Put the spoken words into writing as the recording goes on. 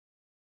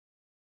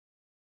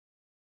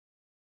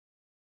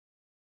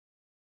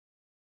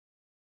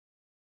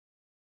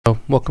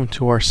Welcome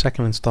to our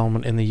second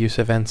installment in the use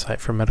of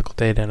EnSight for medical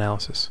data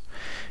analysis.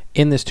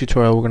 In this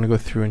tutorial, we're going to go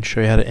through and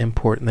show you how to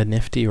import in the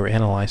nifty or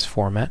analyze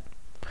format.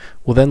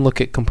 We'll then look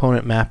at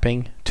component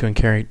mapping to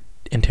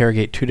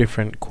interrogate two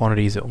different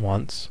quantities at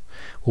once.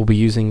 We'll be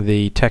using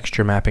the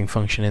texture mapping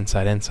function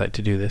inside EnSight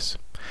to do this.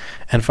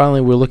 And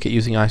finally, we'll look at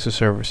using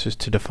isosurfaces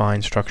to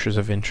define structures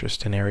of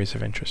interest and areas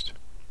of interest.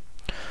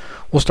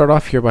 We'll start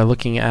off here by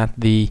looking at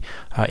the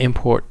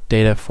import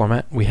data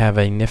format. We have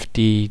a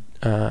nifty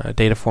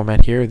data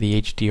format here,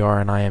 the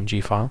HDR and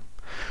IMG file.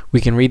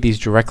 We can read these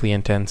directly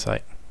into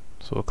EnSight.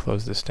 So we'll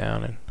close this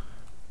down and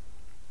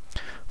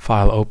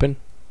file open.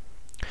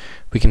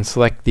 We can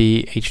select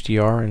the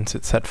HDR and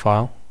set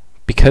file.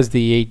 Because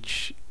the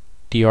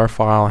HDR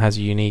file has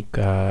a unique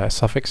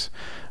suffix,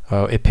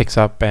 it picks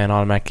up and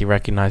automatically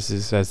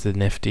recognizes as the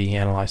nifty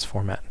analyze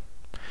format.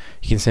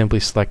 You can simply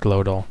select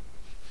load all.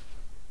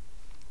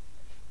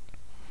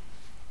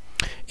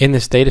 In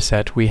this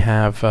dataset, we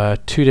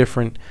have two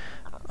different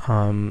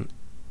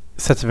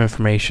sets of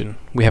information.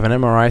 We have an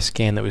MRI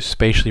scan that was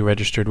spatially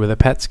registered with a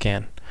PET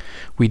scan.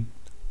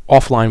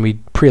 Offline, we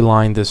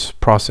pre-aligned this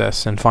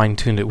process and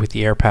fine-tuned it with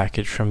the AIR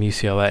package from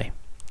UCLA.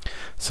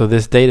 So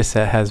this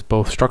dataset has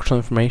both structural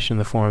information in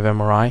the form of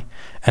MRI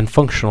and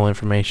functional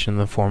information in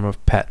the form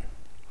of PET.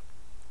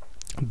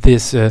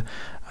 This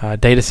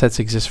datasets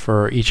exist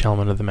for each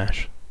element of the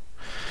mesh.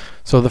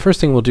 So the first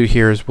thing we'll do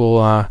here is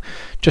we'll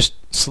just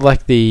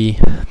select the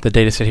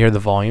dataset here, the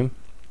volume,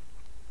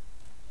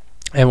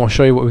 and we'll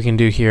show you what we can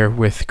do here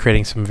with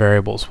creating some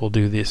variables. We'll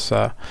do this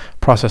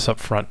process up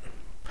front.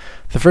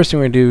 The first thing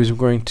we're going to do is we're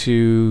going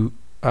to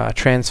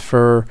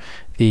transfer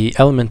the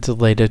elemental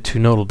data to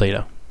nodal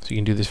data. So you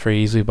can do this very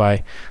easily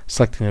by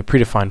selecting the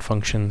predefined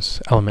functions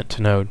element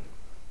to node.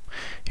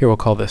 Here we'll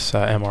call this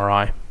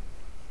MRI.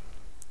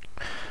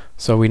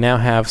 So we now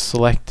have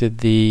selected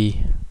the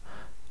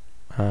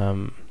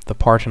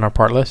part in our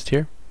part list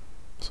here.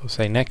 So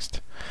say next.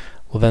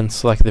 We'll then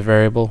select the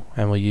variable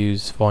and we'll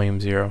use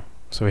volume 0.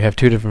 So we have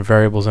two different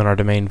variables in our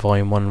domain,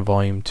 volume 1 and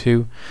volume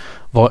 2.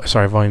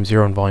 Volume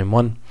 0 and volume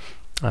 1.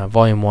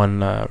 Volume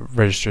 1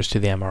 registers to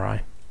the MRI.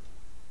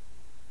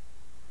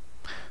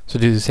 So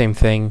do the same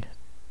thing.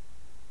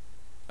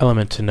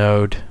 Element to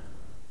node.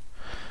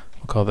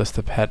 We'll call this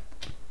the PET.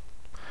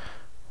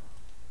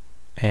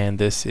 And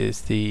this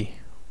is the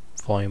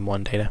volume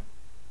 1 data.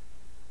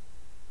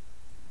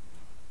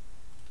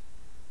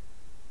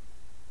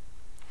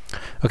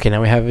 Okay,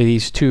 now we have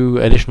these two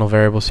additional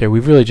variables here.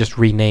 We've really just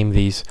renamed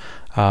these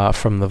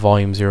from the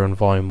volume 0 and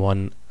volume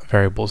 1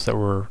 variables that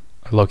were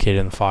located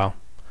in the file.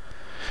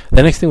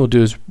 The next thing we'll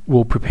do is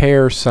we'll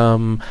prepare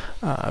some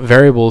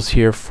variables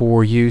here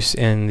for use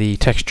in the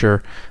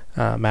texture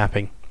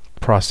mapping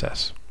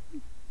process.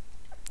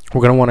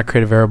 We're going to want to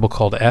create a variable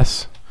called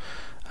S,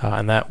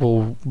 and that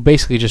will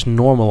basically just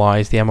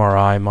normalize the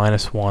MRI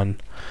minus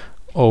 1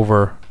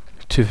 over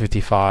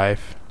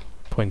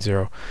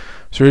 255.0.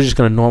 So we're just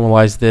going to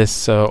normalize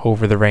this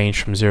over the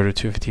range from 0 to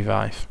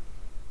 255.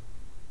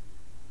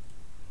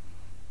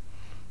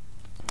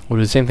 We'll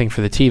do the same thing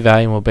for the t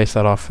value, and we'll base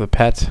that off the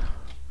PET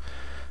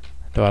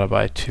divided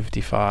by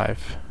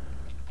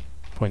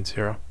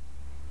 255.0.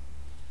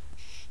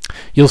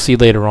 You'll see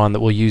later on that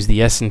we'll use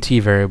the s and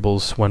t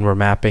variables when we're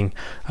mapping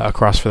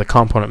across for the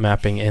component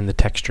mapping in the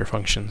texture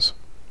functions.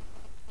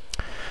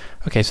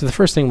 Okay, so the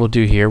first thing we'll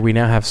do here, we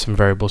now have some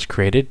variables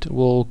created.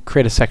 We'll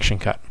create a section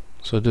cut.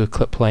 So we'll do a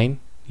clip plane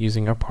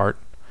using our part.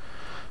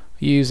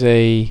 Use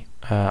a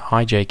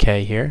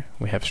IJK here.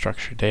 We have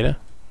structured data.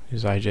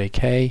 Use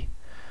IJK.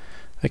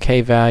 The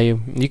K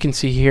value. You can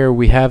see here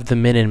we have the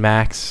min and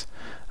max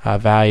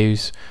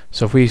values.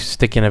 So if we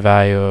stick in a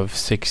value of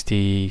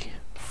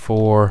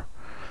 64,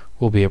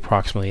 we'll be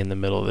approximately in the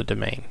middle of the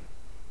domain.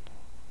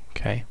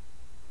 Okay.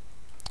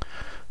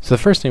 So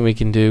the first thing we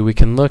can do, we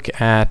can look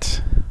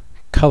at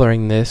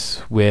coloring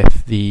this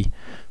with the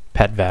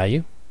PET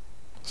value.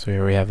 So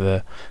here we have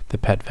the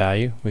PET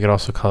value. We could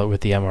also color it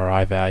with the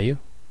MRI value.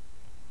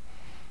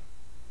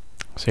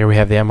 So here we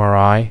have the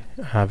MRI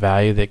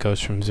value that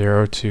goes from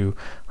 0 to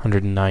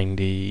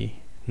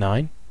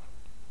 199.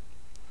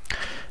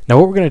 Now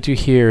what we're going to do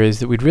here is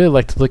that we'd really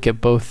like to look at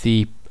both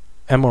the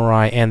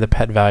MRI and the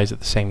PET values at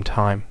the same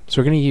time.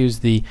 So we're going to use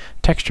the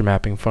texture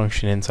mapping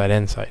function inside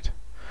EnSight.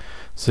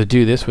 So to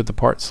do this with the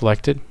part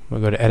selected,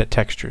 we'll go to Edit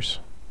Textures.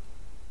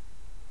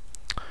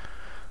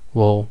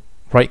 We'll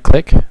right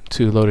click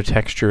to load a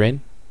texture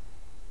in,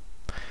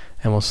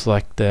 and we'll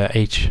select the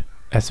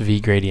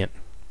HSV gradient.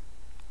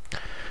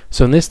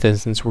 So in this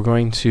instance, we're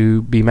going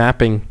to be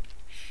mapping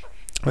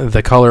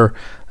the color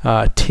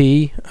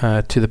T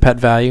to the PET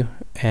value,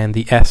 and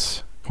the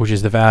S, which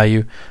is the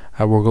value,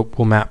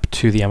 we'll map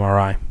to the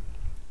MRI.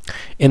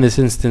 In this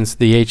instance,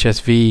 the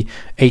HSV,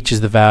 H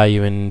is the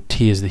value and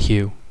T is the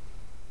hue.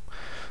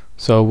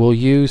 So we'll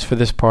use for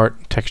this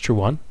part texture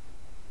 1.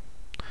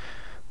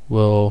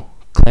 We'll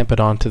clamp it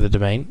onto the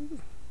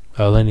domain.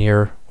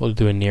 Linear, we'll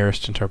do a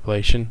nearest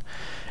interpolation.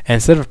 And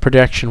instead of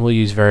projection, we'll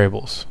use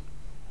variables.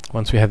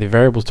 Once we have the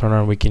variables turned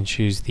on, we can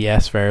choose the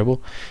S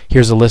variable.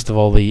 Here's a list of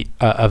all the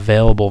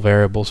available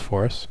variables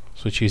for us.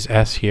 So we choose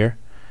S here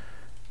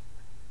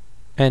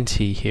and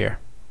T here.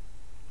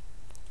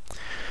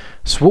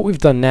 So what we've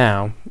done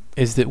now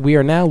is that we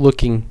are now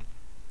looking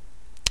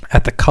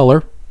at the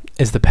color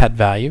as the PET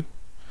value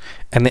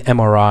and the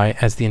MRI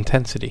as the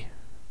intensity.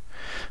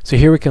 So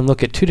here we can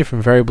look at two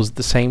different variables at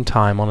the same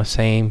time on a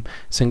same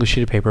single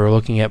sheet of paper. We're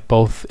looking at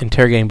both,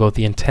 interrogating both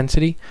the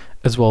intensity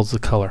as well as the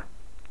color.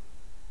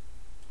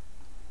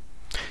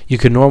 You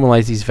can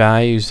normalize these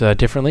values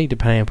differently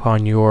depending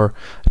upon your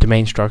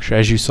domain structure.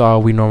 As you saw,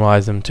 we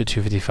normalize them to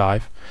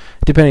 255.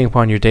 Depending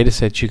upon your data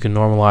set, you can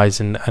normalize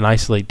and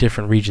isolate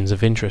different regions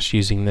of interest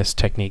using this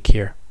technique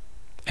here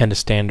and a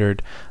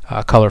standard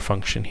color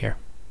function here.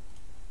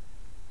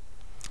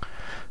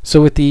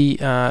 So with the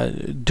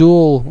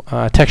dual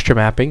texture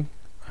mapping,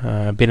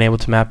 being able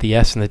to map the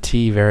S and the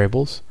T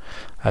variables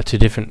to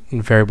different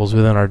variables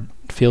within our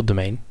field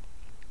domain,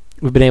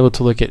 we've been able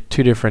to look at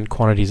two different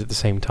quantities at the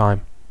same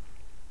time.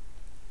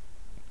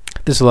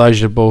 This allows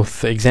you to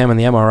both examine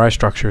the MRI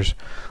structures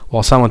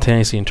while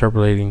simultaneously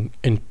interpreting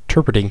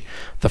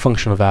the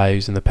functional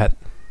values in the PET.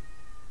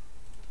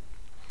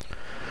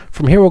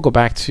 From here we'll go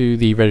back to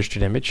the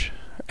registered image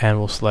and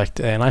we'll select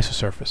an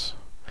isosurface.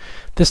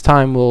 This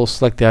time we'll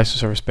select the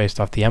isosurface based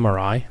off the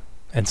MRI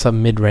and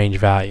some mid-range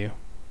value.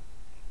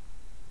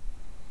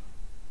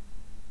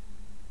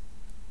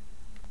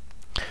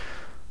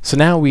 So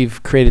now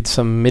we've created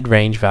some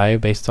mid-range value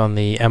based on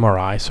the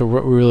MRI. So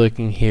what we're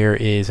looking here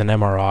is an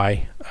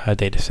MRI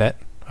dataset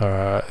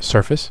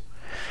surface.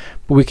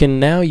 But we can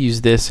now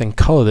use this and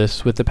color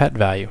this with the PET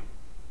value.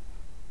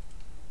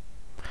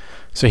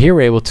 So here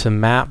we're able to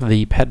map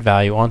the PET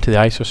value onto the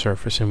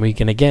isosurface, and we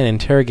can again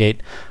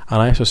interrogate an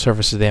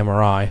isosurface of the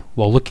MRI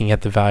while looking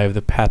at the value of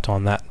the PET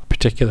on that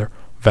particular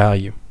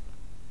value.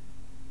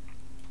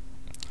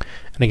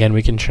 And again,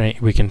 we can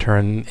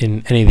turn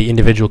in any of the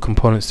individual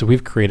components that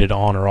we've created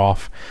on or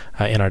off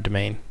in our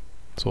domain.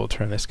 So we'll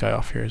turn this guy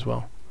off here as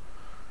well.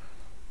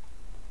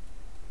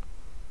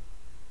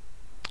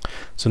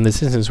 So in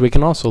this instance, we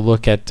can also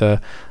look at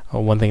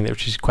one thing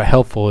which is quite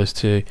helpful is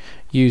to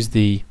use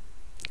the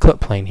clip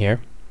plane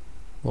here.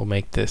 We'll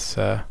make this,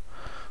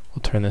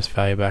 we'll turn this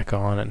value back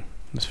on and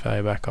this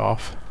value back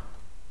off.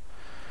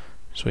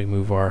 So we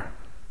move our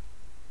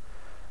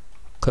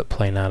clip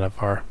plane out of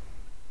our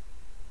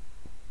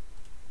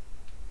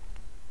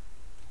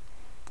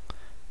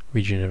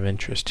region of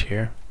interest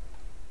here.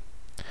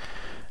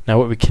 Now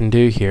what we can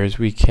do here is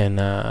we can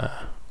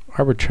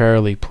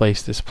arbitrarily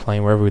place this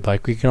plane wherever we'd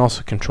like. We can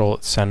also control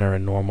its center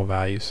and normal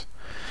values.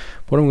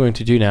 What I'm going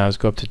to do now is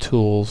go up to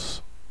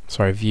Tools,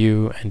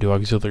 View, and do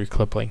Auxiliary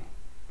Clipping.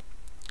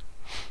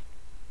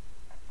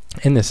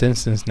 In this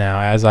instance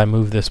now, as I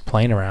move this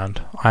plane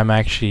around, I'm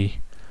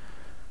actually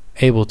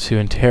able to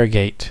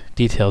interrogate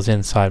details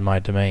inside my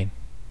domain.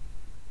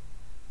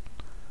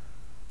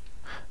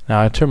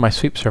 Now I turn my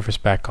sweep surface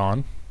back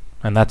on,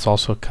 and that's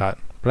also cut.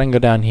 But I can go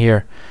down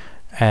here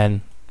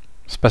and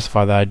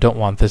specify that I don't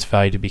want this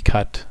value to be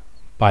cut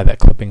by that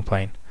clipping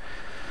plane.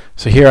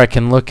 So here I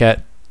can look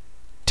at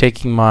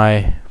taking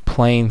my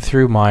plane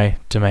through my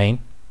domain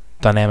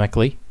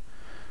dynamically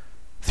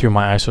through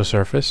my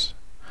isosurface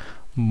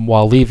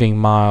while leaving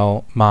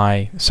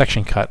my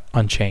section cut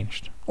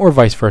unchanged. Or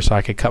vice versa,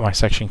 I could cut my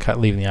section cut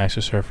leaving the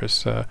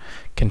isosurface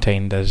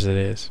contained as it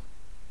is.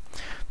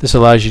 This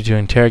allows you to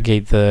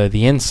interrogate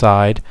the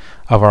inside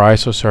of our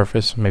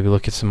isosurface, maybe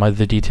look at some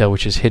other detail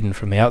which is hidden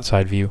from the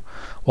outside view,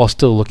 while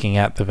still looking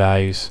at the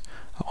values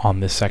on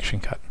this section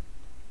cut.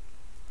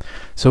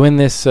 So in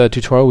this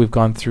tutorial we've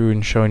gone through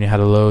and shown you how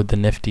to load the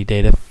nifty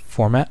data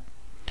format.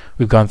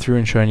 We've gone through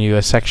and shown you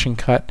a section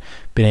cut,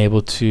 been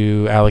able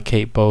to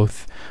allocate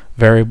both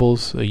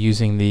variables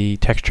using the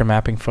texture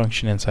mapping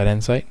function inside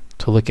EnSight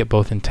to look at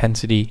both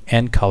intensity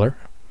and color.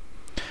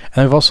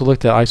 And we've also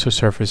looked at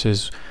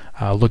isosurfaces,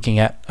 looking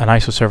at an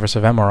isosurface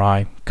of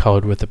MRI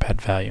colored with the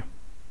PET value.